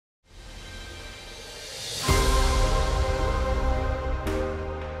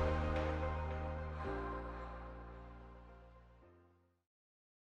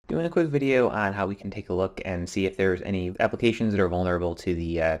Doing a quick video on how we can take a look and see if there's any applications that are vulnerable to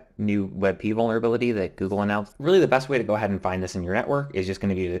the new Webp vulnerability that Google announced. Really, the best way to go ahead and find this in your network is just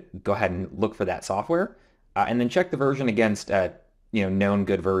going to be to go ahead and look for that software, and then check the version against known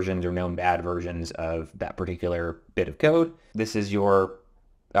good versions or known bad versions of that particular bit of code. This is your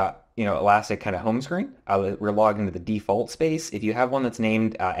Elastic kind of home screen. We're logged into the default space. If you have one that's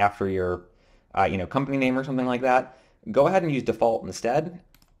named after your company name or something like that, go ahead and use default instead.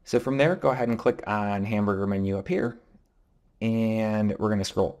 So from there, go ahead and click on hamburger menu up here, and we're going to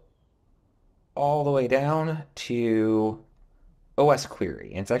scroll all the way down to OS query,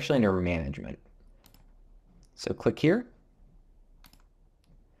 and it's actually under management. So click here,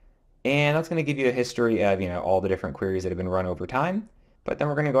 and that's going to give you a history of all the different queries that have been run over time. But then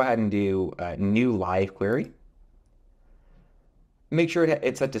we're going to go ahead and do a new live query. Make sure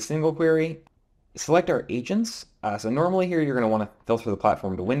it's set to single query. Select our agents. So normally here you're going to want to filter the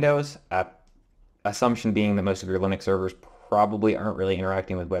platform to Windows. Assumption being that most of your Linux servers probably aren't really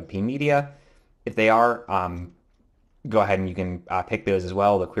interacting with WebP media. If they are, go ahead and you can pick those as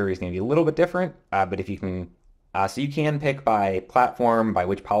well. The query is going to be a little bit different, but if you can, so you can pick by platform, by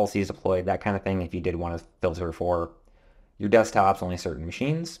which policy is deployed, that kind of thing, if you did want to filter for your desktops, only certain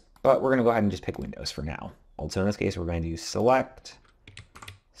machines. But we're going to go ahead and just pick Windows for now. Also in this case, we're going to do select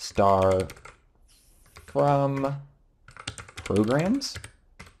star from programs,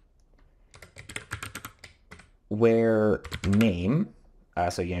 where name,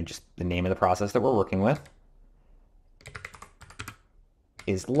 so just the name of the process that we're working with,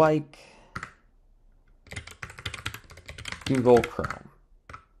 is like Google Chrome.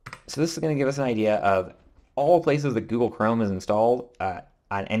 So this is going to give us an idea of all places that Google Chrome is installed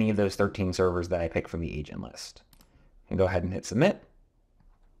on any of those 13 servers that I picked from the agent list. And go ahead and hit submit.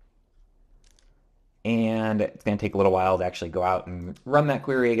 And it's going to take a little while to actually go out and run that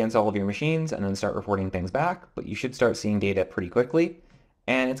query against all of your machines and then start reporting things back. But you should start seeing data pretty quickly.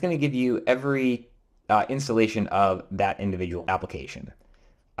 And it's going to give you every installation of that individual application.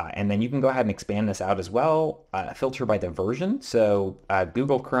 And then you can go ahead and expand this out as well, filter by the version. So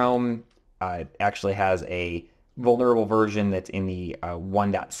Google Chrome actually has a vulnerable version that's in the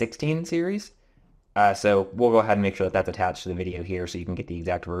 1.16 series. So we'll go ahead and make sure that that's attached to the video here so you can get the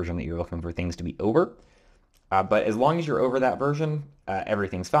exact version that you're looking for things to be over. But as long as you're over that version,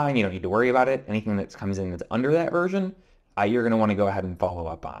 everything's fine. You don't need to worry about it. Anything that comes in that's under that version, you're going to want to go ahead and follow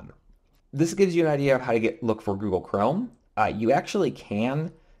up on. This gives you an idea of how to look for Google Chrome. You actually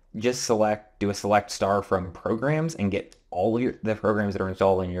can just do a select star from programs and get all of the programs that are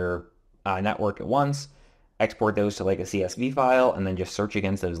installed in your network at once. Export those to like a CSV file, and then just search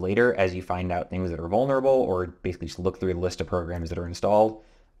against those later as you find out things that are vulnerable, or basically just look through the list of programs that are installed.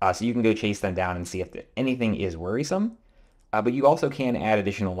 So you can go chase them down and see if anything is worrisome. But you also can add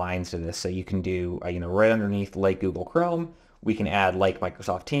additional lines to this. So you can do, right underneath like Google Chrome, we can add like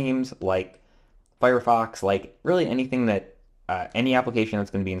Microsoft Teams, like Firefox, like really anything that, any application that's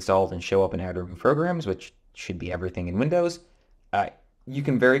going to be installed and show up in add remove programs, which should be everything in Windows. You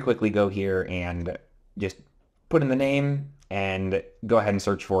can very quickly go here and just put in the name and go ahead and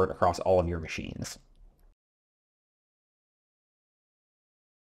search for it across all of your machines.